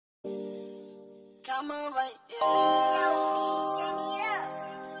Come over, yeah.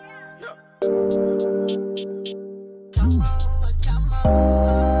 Come over, come over.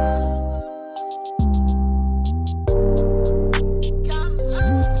 Come over.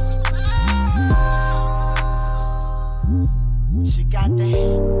 She got the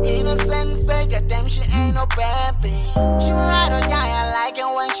innocent figure, damn, she ain't no bad bitch. She ride or die, I like it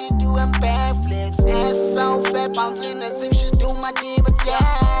when she doing backflips. Ass so fat, bouncing as if she's doing my diva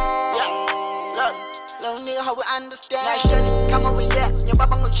dance. Look, little nigga, how we understand. Like shit, come over here. Your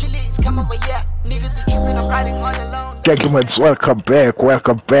papa on chilies, come over here. Niggas be tripping, I'm riding all alone. Gentlemen,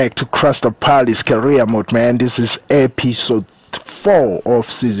 welcome back to Crystal Palace Career Mode, man. This is episode 4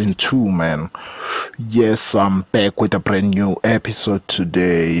 of season 2, man. Yes, I'm back with a brand new episode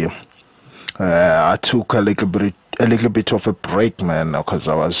today. I took a little bit of a break, man, because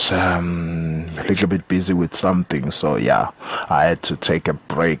I was a little bit busy with something. So yeah, I had to take a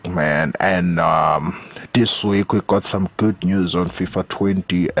break, man. And this week we got some good news on FIFA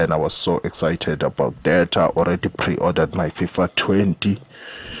 20, and I was so excited about that. I already pre-ordered my FIFA 20,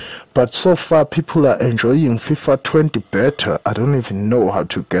 but so far people are enjoying FIFA 20 better. I don't even know how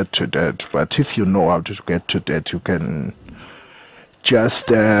to get to that, but if you know how to get to that, you can just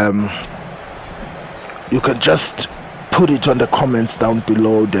put it on the comments down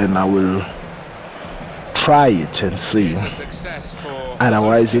below, then I will try it and see.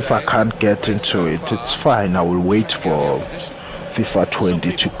 Otherwise, if I can't get into it, it's fine. I will wait for FIFA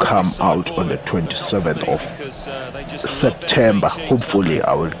 20 to come out on the 27th of September. Hopefully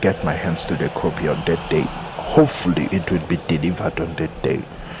I will get my hands to the copy on that day. Hopefully it will be delivered on that day,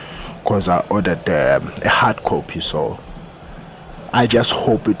 because I ordered a hard copy, so I just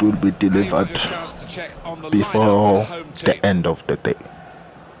hope it will be delivered before the end of the day.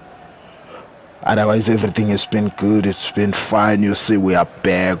 Otherwise, everything has been good. It's been fine. You see, we are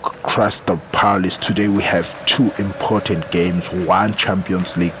back. Crystal Palace. Today we have 2 important games. 1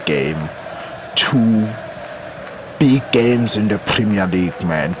 Champions League game. 2 big games in the Premier League,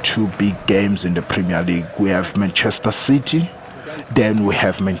 man. 2 big games in the Premier League. We have Manchester City, then we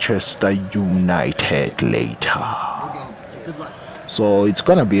have Manchester United later. So it's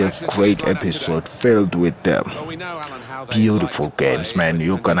gonna be a great episode filled with them beautiful games, man.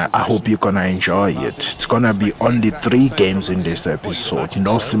 I hope you're gonna enjoy it. It's gonna be only 3 games in this episode.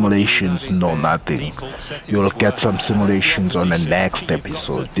 No simulations, no nothing. You'll get some simulations on the next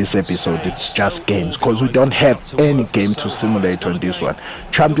episode. This episode, it's just games, because we don't have any game to simulate on this one.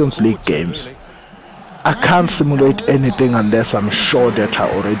 Champions League games, I can't simulate anything unless I'm sure that I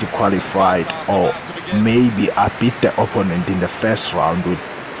already qualified, or maybe I beat the opponent in the first round with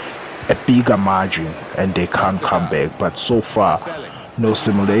a bigger margin and they can't come back. But so far, no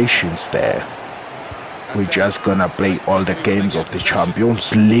simulations there. We're just gonna play all the games of the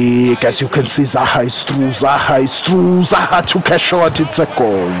Champions League. As you can see, Zaha is through, Zaha took a shot, it's a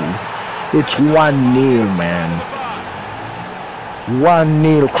goal. It's 1-0, man.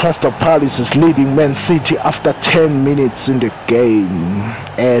 1-0. Crystal Palace is leading Man City after 10 minutes in the game.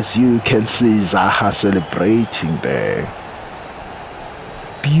 As you can see, Zaha celebrating there.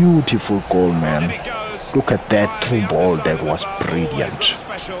 Beautiful goal, man. Look at that through ball. That was brilliant.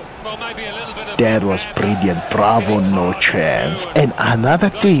 That was brilliant. Bravo, no chance. And another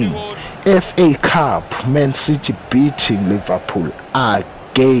thing, FA Cup, Man City beating Liverpool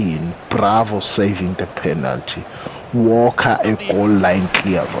again. Bravo, saving the penalty. Walker, a goal line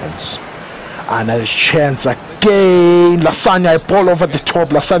clearance. Another chance again. Lasagna, a ball over the top.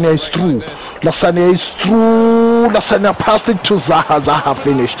 Lasagna is through. Lasagna passed it to Zaha. Zaha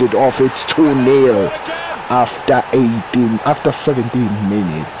finished it off. It's 2-0 after 17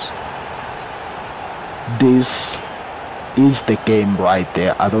 minutes. This is the game right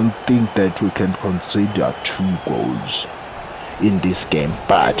there. I don't think that we can consider 2 goals in this game,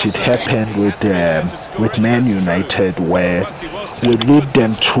 but it happened with Man United, where we lead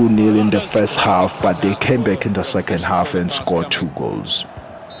them 2-0 in the first half, but they came back in the second half and scored 2 goals.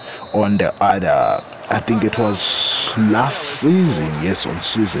 On the other, I think it was last season, yes, on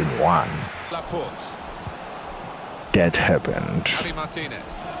season 1, that happened.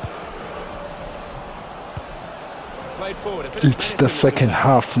 It's the second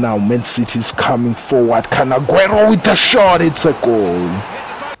half now. Man City is coming forward. Aguero with the shot. It's a goal.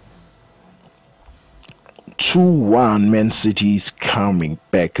 2-1. Man City is coming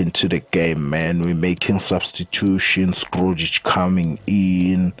back into the game, man. We're making substitutions. Grujic coming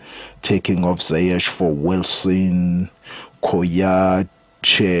in, taking off Ziyech for Wilson. Koyache.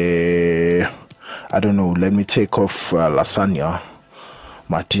 I don't know. Let me take off Lasagna.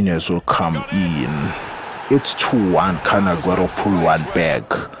 Martinez will come in. It's 2-1. Can Aguero pull one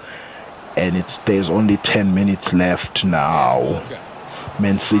back? and there's only 10 minutes left now.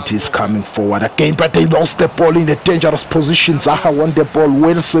 Man City is coming forward again, but they lost the ball in a dangerous position. Zaha won the ball.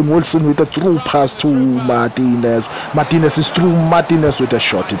 Wilson with a through pass to Martinez. Martinez is through. Martinez with a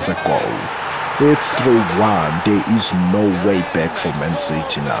shot. It's a goal. It's 3-1. There is no way back for Man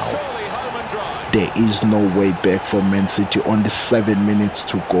City now. There is no way back for Man City. Only 7 minutes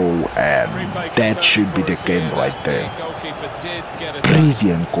to go, and that should be the game right there.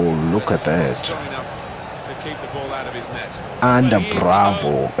 Brilliant goal. Look at that. Under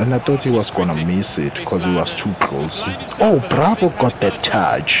Bravo, and I thought he was gonna miss it because he was too close. Oh, Bravo got that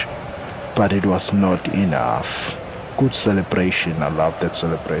touch, but it was not enough. Good celebration. I love that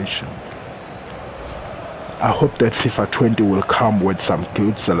celebration. I hope that FIFA 20 will come with some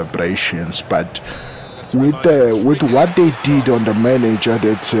good celebrations, but with what they did on the manager,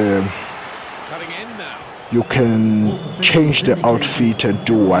 that you can change the outfit and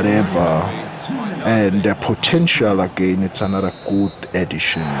do whatever. And the potential again, it's another good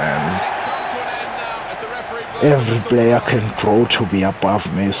addition, man. Every player can grow to be above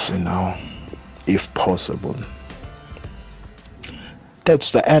Messi now, if possible. That's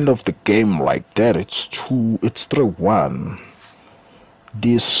the end of the game like that. It's 3-1.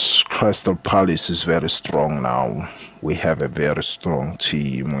 This Crystal Palace is very strong now. We have a very strong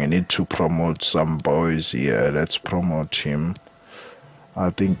team. We need to promote some boys here. Let's promote him. I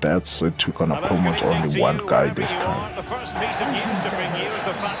think that's it. We're gonna promote only one guy this time.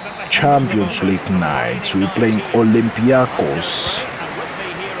 Champions League nights. We're playing Olympiacos.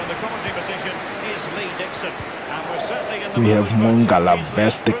 We have Mongala,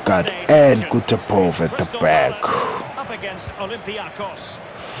 Vestigard, and Gutapov at the back.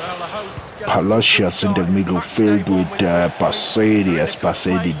 Palacios in the middle field with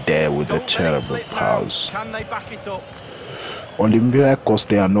Pasedi there with a terrible pass. Olympiacos,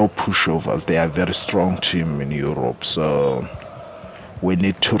 they are no pushovers. They are a very strong team in Europe, so we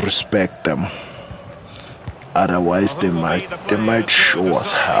need to respect them. Otherwise, they might show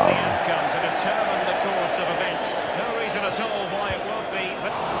us how.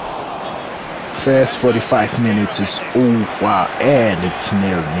 First 45 minutes is over, and it's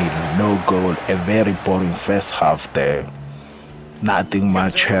 0-0, no goal. A very boring first half there. Nothing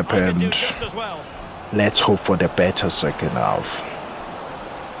much happened. Let's hope for the better second half.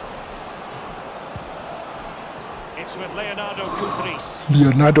 It's with Leonardo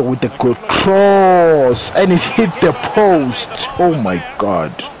Leonardo with a good cross, and it hit the post. Oh my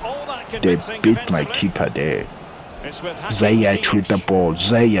God. They beat my keeper there. Ziyech with the ball.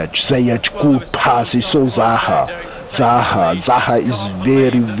 Ziyech, good pass. He saw Zaha. Zaha is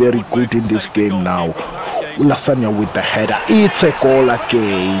very, very good in this game now. Ulasanya with the header. It's a goal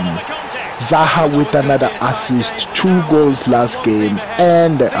again. Zaha with another assist. 2 goals last game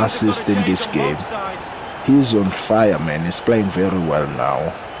and the assist in this game. He's on fire, man. He's playing very well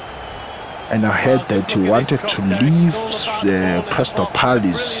now. And I heard that he wanted to leave Crystal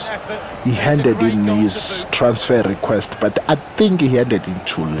Palace. He handed in his transfer request, but I think he handed in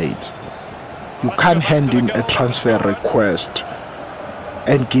too late. You can't hand in a transfer request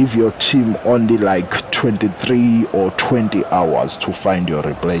and give your team only like 23 or 20 hours to find your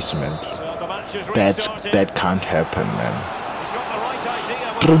replacement. That can't happen, man.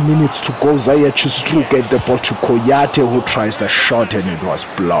 3 minutes to go. Ziyech is through, gave the ball to Koyate, who tries the shot, and it was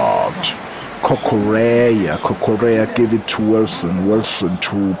blocked. Kokorea gave it to Wilson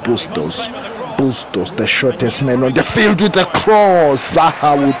to Bustos, the shortest man on the field with a cross.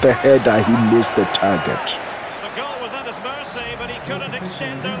 Zaha with the header, he missed the target.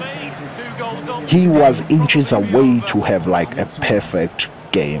 He was inches away to have like a perfect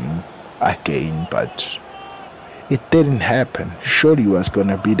game again, but it didn't happen. Surely he was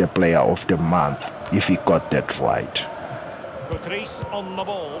gonna be the player of the month if he got that right. on the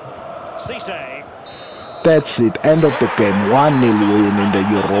ball. That's it, end of the game. 1-0 win in the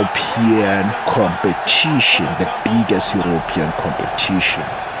European competition, the biggest European competition,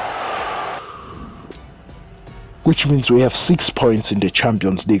 which means we have 6 points in the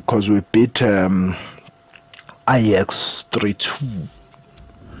Champions League because we beat Ajax 3-2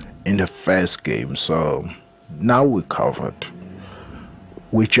 in the first game. So now we're covered.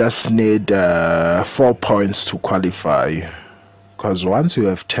 We just need 4 points to qualify, because once you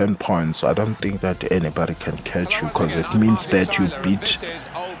have 10 points, I don't think that anybody can catch you, because it means that you beat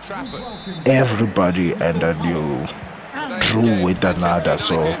everybody and then you drew with another,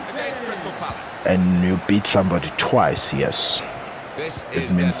 so, and you beat somebody twice. Yes,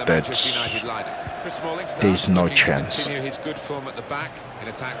 it means that there's no chance.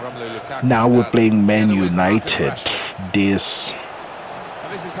 Now we're playing Man United. This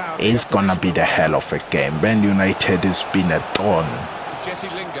It's gonna be the hell of a game. Man United has been a thorn.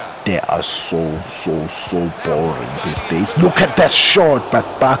 They are so boring these days. Look at that shot,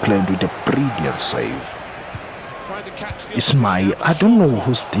 but Buckland with a brilliant save. Ismail, I don't know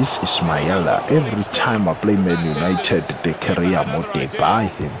who's this Ismaila. Every time I play Man United, the career mode, they buy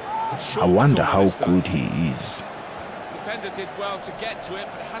him. I wonder how good he is.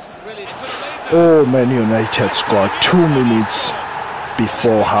 Oh, Man United scored 2 minutes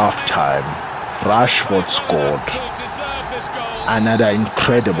before halftime. Rashford scored another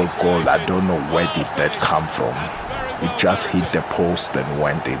incredible goal. I don't know where did that come from. It just hit the post and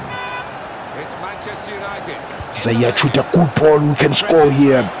went in. Zaha shoot a good ball, we can score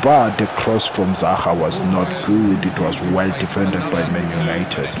here, but the cross from Zaha was not good. It was well defended by Man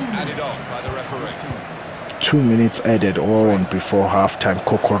United. 2 minutes added on before halftime.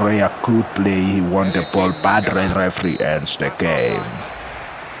 Kokorea good play, he won the ball, but the referee ends the game.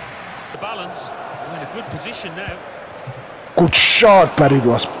 The balance, we're in a good position now. Good shot, but it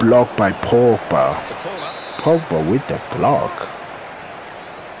was blocked by Pogba. Pogba with the block.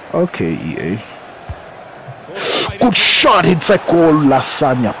 Okay, EA. Good shot, it's a goal.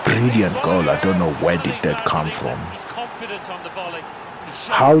 Lasagna, brilliant goal. I don't know where did that come from.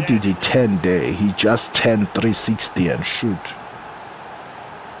 How did he turn there? He just turned 360 and shoot.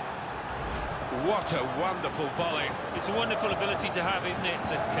 What a wonderful volley. It's a wonderful ability to have, isn't it?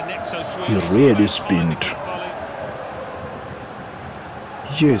 To connect so sweetly. He really spinned.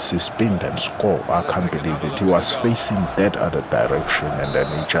 Yes, he spinned and scored. I can't believe it. He was facing that other direction and then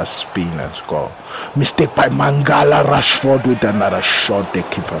he just spin and score. Mistake by Mangala. Rashford with another shot. The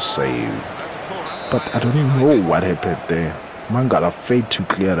keeper saved. But I don't know what happened there. Mangala failed to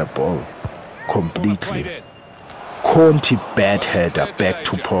clear the ball completely. Conte bad header back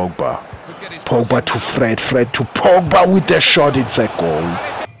to Pogba. Pogba to Fred. Fred to Pogba with the shot. It's a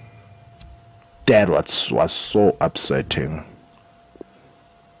goal. That was so upsetting.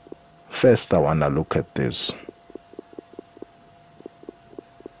 First, I want to look at this.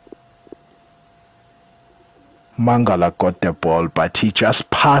 Mangala got the ball, but he just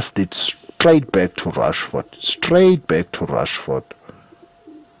passed it straight back to Rashford. Straight back to Rashford.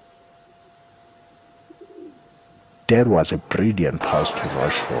 That was a brilliant pass to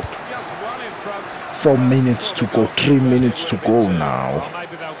Rashford. 4 minutes to go, 3 minutes to go now.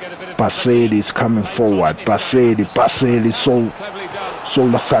 Baseli is coming forward. Baseli, so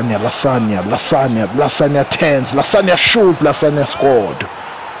Lasagna turns, Lasagna shoot, Lasagna scored.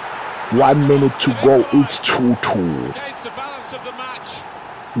 1 minute to go, it's 2-2.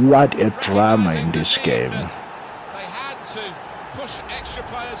 What a drama in this game. They had to push extra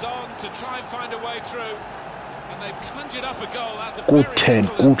players on to try and find a way through, and they've conjured up a goal at the good turn,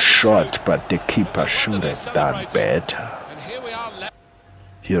 good shot, but the keeper should have done better.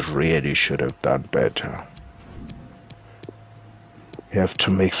 He really should have done better. You have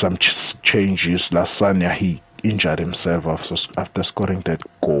to make some changes. Lasagna, he injured himself after scoring that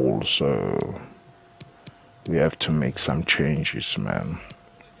goal, so we have to make some changes, man.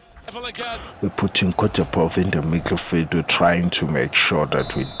 We're putting Kotapov in the midfield. We're trying to make sure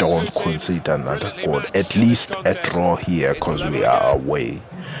that we don't concede another goal. At least a draw here because we are away.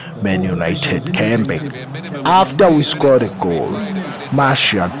 Man United camping. After we scored a goal,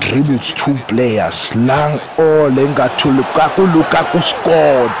 Martial dribbles 2 players. Lang Lenga to Lukaku. Lukaku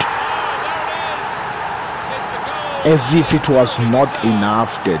scored. As if it was not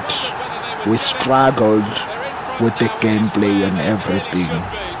enough that we struggled with the gameplay and everything.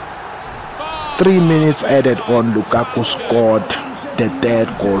 3 minutes added on, Lukaku scored the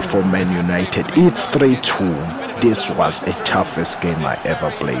 3rd goal for Man United. It's 3-2. This was the toughest game I ever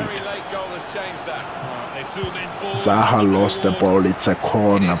played. Zaha lost the ball. It's a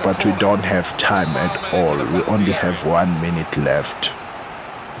corner, but we don't have time at all. We only have 1 minute left.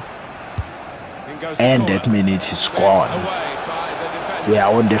 And that minute is gone. We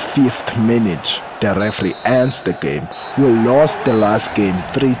are on the 5th minute. The referee ends the game. We lost the last game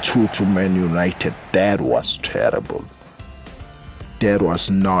 3-2 to Man United. That was terrible. That was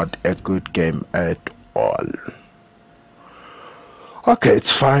not a good game at all. Okay, it's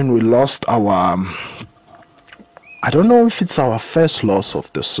fine. We lost our... I don't know if it's our first loss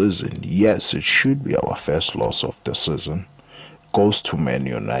of the season. Yes, it should be our first loss of the season. Goes to Man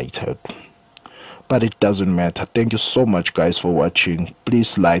United. But it doesn't matter. Thank you so much, guys, for watching.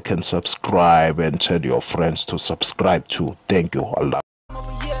 Please like and subscribe and tell your friends to subscribe too. Thank you. Allah.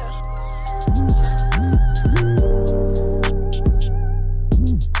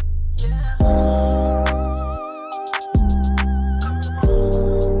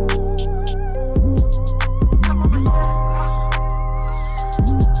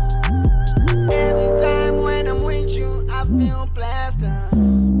 feel blessed now.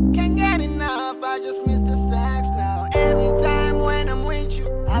 Can't get enough, I just miss the sex now. Every time when I'm with you,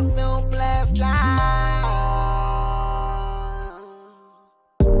 I feel blessed now.